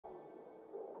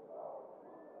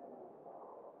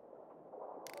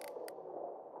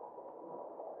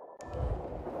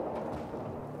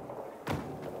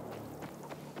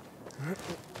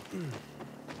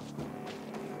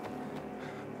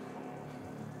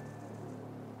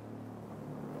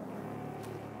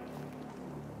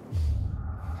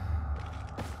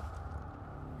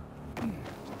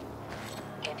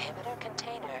Inhibitor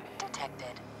container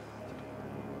detected.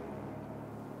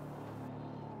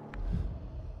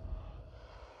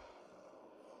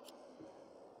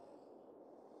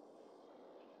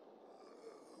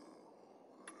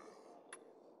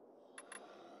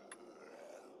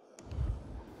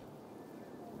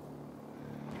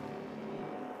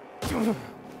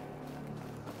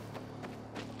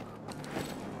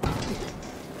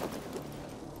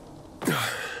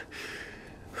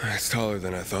 That's taller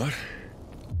than I thought.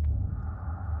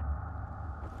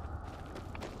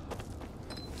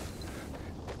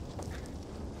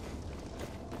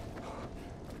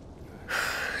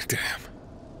 Damn.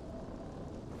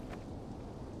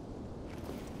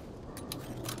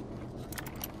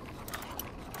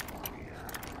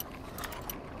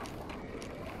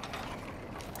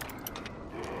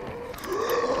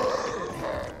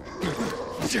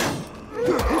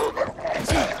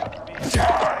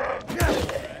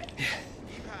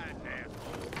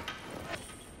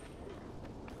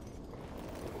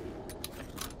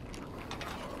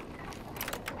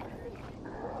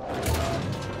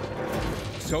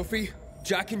 Sophie,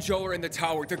 Jack and Joe are in the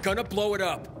tower. They're gonna blow it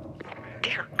up.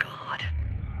 Dear God.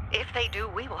 If they do,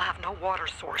 we will have no water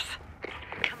source.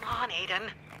 Come on, Aiden.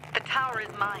 The tower is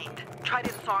mined. Try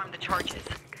to disarm the charges.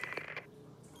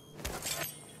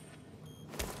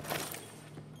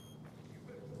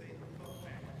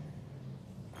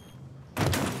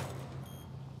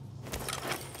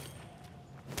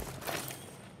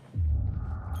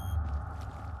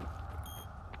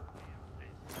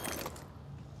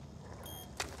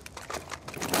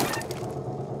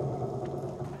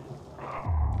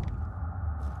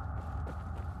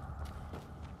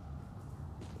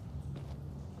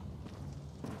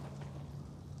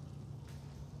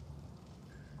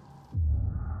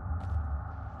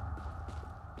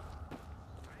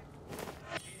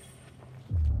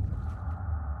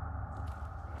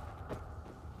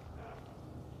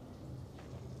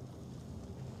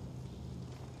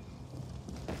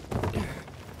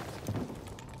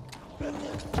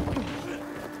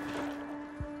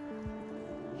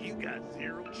 You got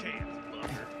zero chance,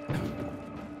 Blunder.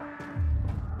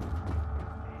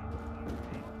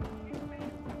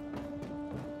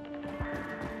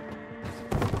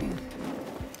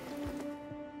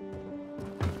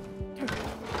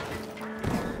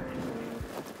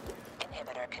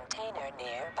 Inhibitor container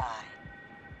nearby.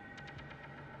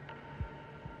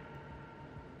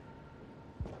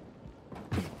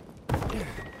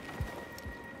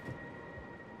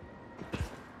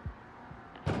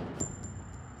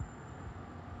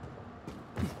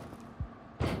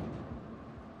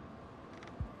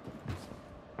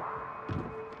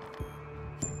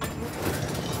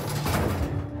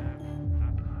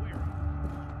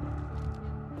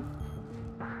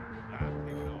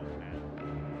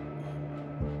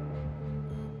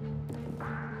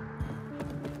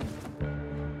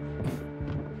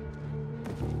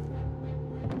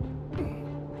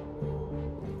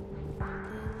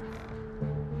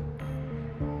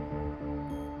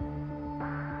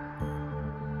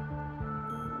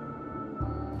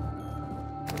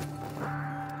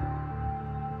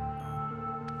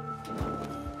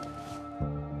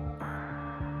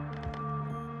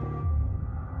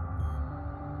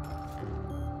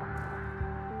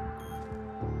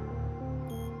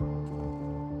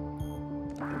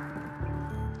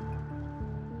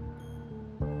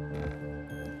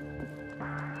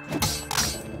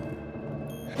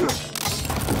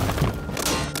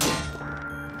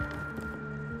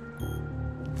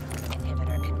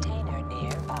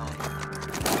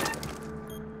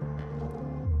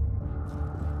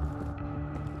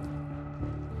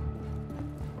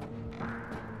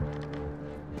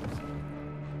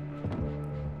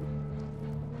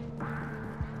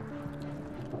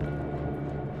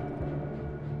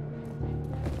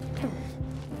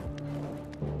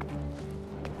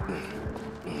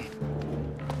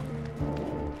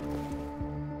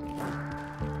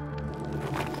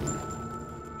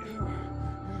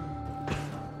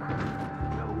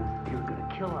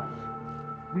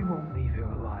 We won't leave here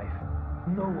alive.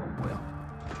 No one will.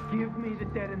 Give me the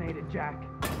detonator, Jack.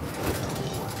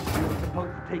 We were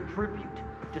supposed to take tribute.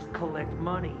 Just collect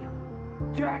money.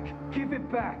 Jack, give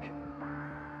it back.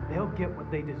 They'll get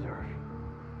what they deserve.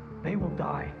 They will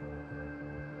die.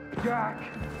 Jack,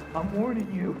 I'm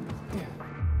warning you.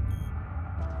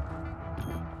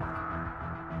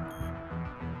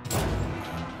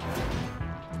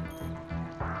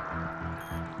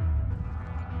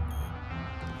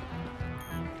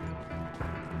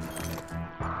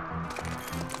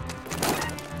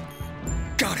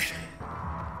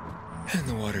 And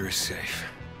the water is safe.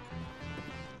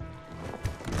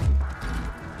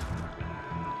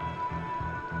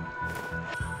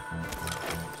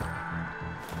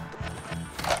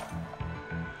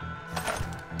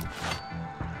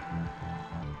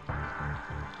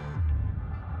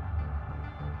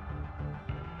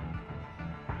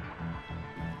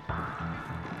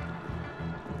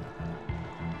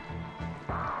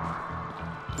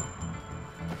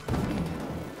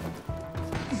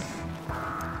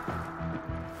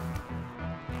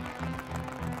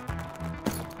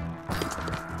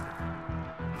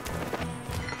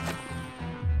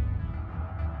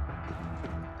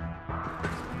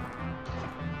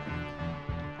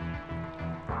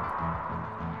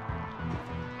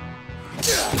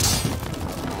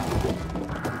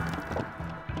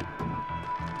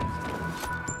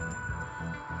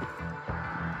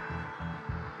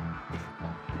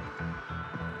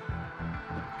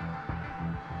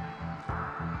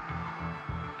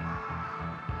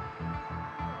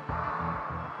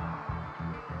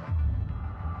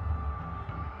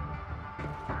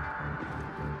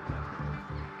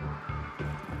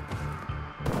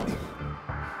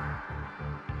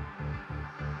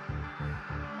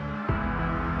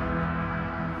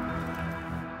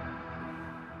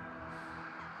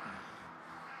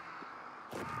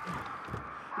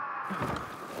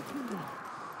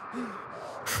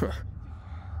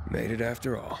 Made it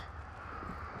after all.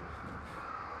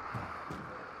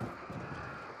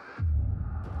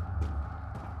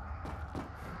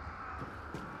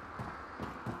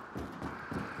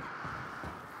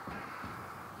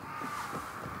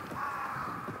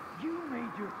 You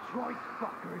made your choice,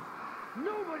 fuckers.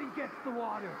 Nobody gets the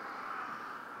water.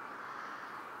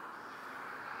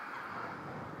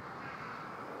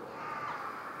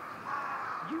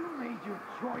 You made your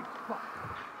choice,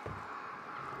 fuckers.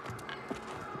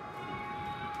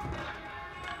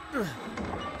 Of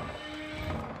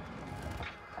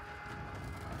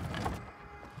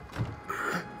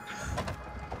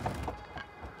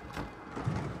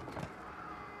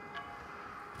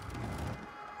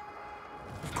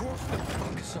course they'll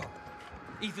fuck us up.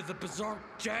 Either the bizarre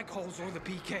jagholes or the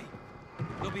PK.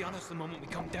 They'll be on us the moment we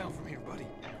come down from here, buddy.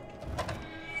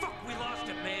 Fuck, we lost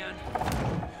it, man.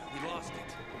 We lost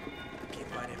it. Can't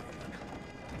find everyone.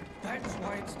 That's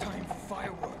why it's time for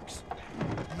fireworks.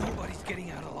 Nobody's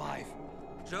getting out alive.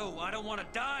 Joe, I don't want to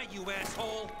die, you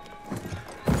asshole.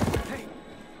 Hey,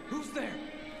 who's there?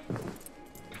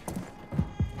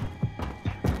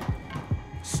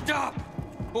 Stop!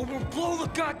 Or we'll blow the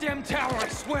goddamn tower, I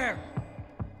swear!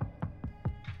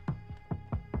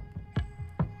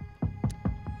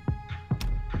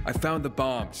 I found the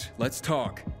bombs. Let's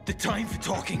talk. The time for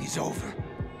talking is over.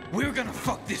 We're gonna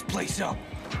fuck this place up.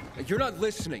 You're not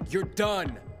listening. You're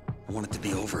done. I want it to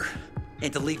be over.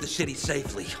 And to leave the city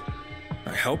safely.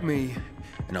 Help me,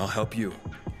 and I'll help you.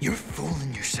 You're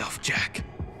fooling yourself, Jack.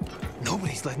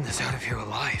 Nobody's letting us out of here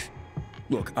alive.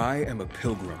 Look, I am a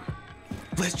pilgrim.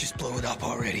 Let's just blow it up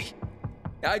already.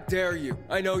 I dare you.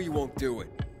 I know you won't do it.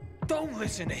 Don't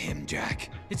listen to him, Jack.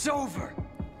 It's over.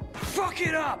 Fuck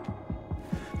it up!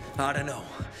 I don't know.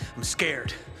 I'm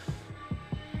scared.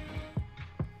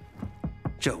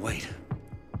 Joe, wait.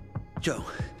 Joe,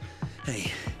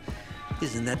 hey,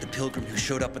 isn't that the pilgrim who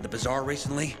showed up at the bazaar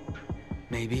recently?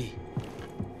 Maybe.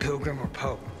 Pilgrim or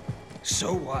Pope.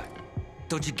 So what?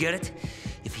 Don't you get it?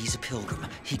 If he's a pilgrim,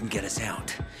 he can get us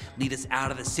out. Lead us out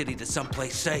of the city to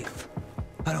someplace safe.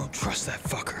 I don't trust that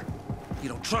fucker. You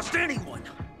don't trust anyone.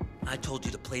 I told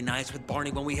you to play nice with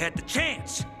Barney when we had the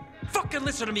chance. Fucking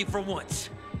listen to me for once.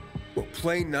 Well,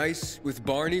 play nice with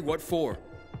Barney? What for?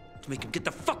 To make him get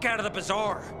the fuck out of the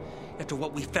bazaar. After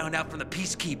what we found out from the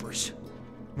peacekeepers.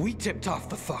 We tipped off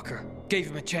the fucker. Gave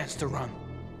him a chance to run.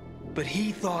 But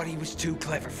he thought he was too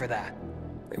clever for that.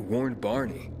 They warned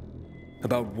Barney.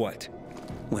 About what?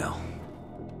 Well,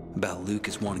 about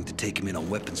Lucas wanting to take him in on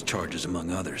weapons charges,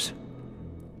 among others.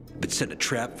 But set a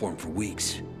trap for him for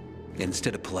weeks. And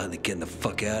instead of politely getting the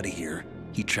fuck out of here,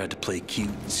 he tried to play cute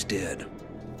instead.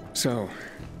 So,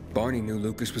 Barney knew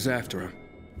Lucas was after him.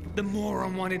 The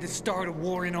moron wanted to start a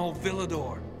war in old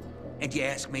Villador. And you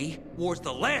ask me, war's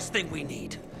the last thing we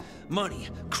need. Money,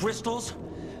 crystals,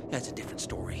 that's a different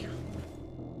story.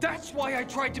 That's why I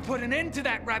tried to put an end to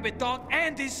that rabbit dog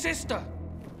and his sister.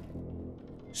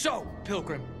 So,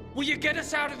 Pilgrim, will you get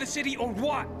us out of the city or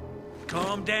what?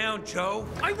 Calm down, Joe.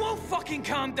 I won't fucking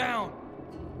calm down!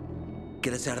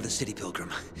 Get us out of the city,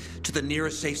 Pilgrim. To the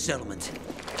nearest safe settlement.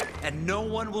 And no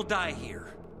one will die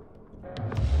here.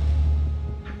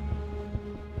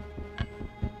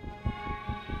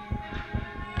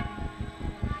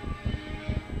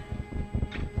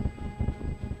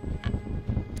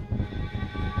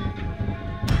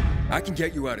 I can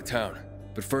get you out of town,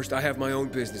 but first I have my own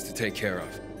business to take care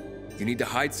of. You need to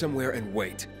hide somewhere and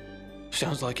wait.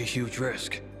 Sounds like a huge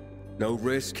risk. No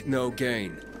risk, no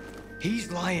gain.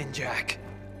 He's lying, Jack.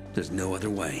 There's no other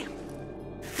way.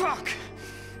 Fuck!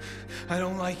 I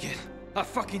don't like it. I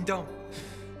fucking don't.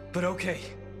 But okay.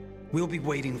 We'll be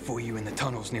waiting for you in the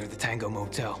tunnels near the Tango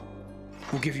Motel.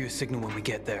 We'll give you a signal when we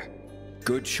get there.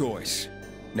 Good choice.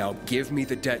 Now give me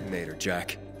the detonator,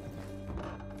 Jack.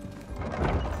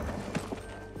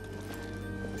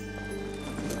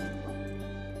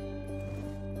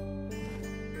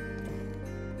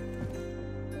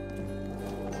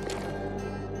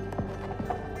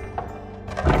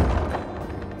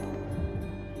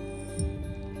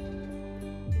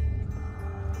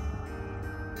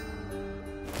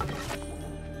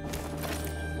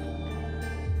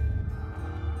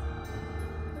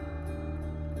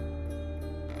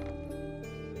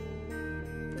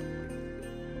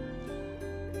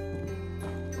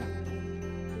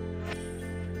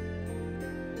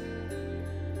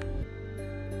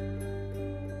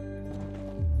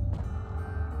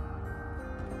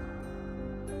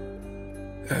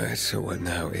 So what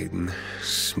now, Aiden?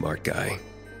 Smart guy.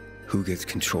 Who gets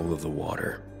control of the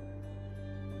water?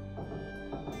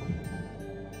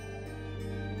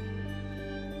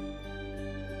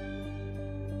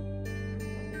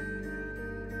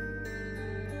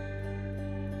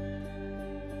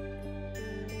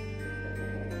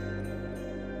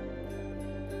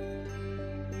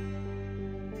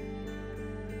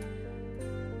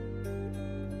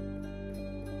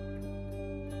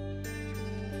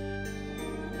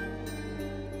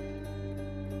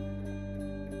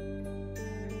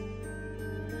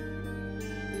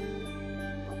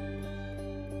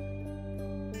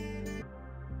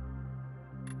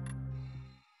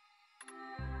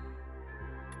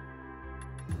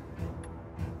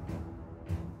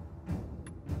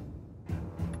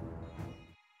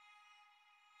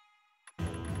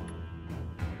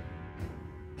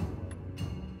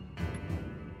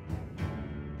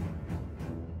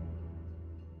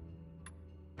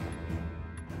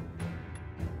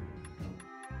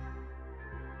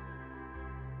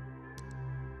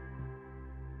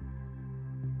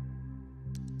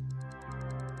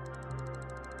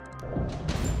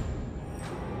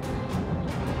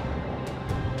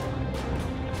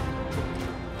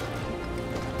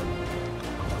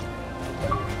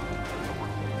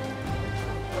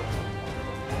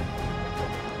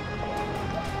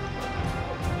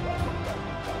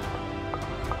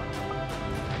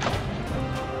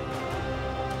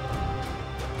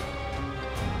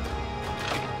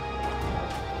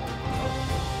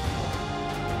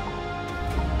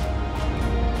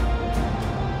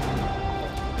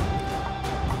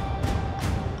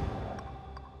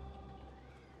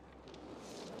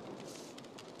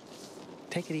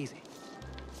 Take it easy.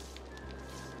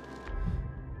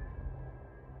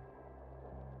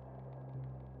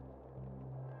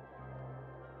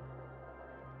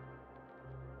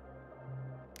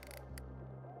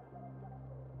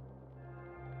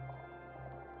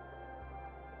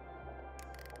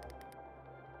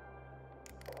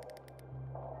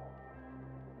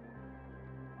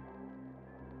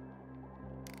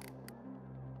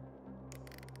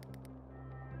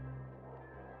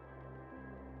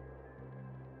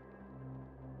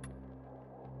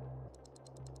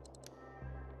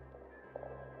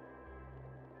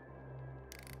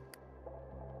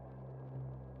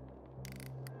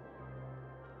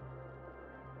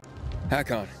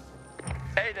 Hakon.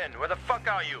 Aiden, where the fuck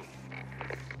are you?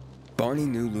 Barney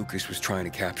knew Lucas was trying to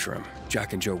capture him.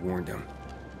 Jack and Joe warned him.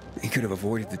 He could have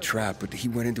avoided the trap, but he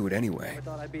went into it anyway.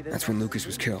 That's when Lucas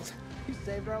was killed. You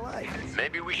saved our life.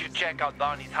 Maybe we should check out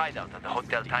Barney's hideout at the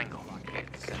Hotel Tango.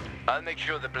 I'll make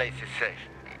sure the place is safe.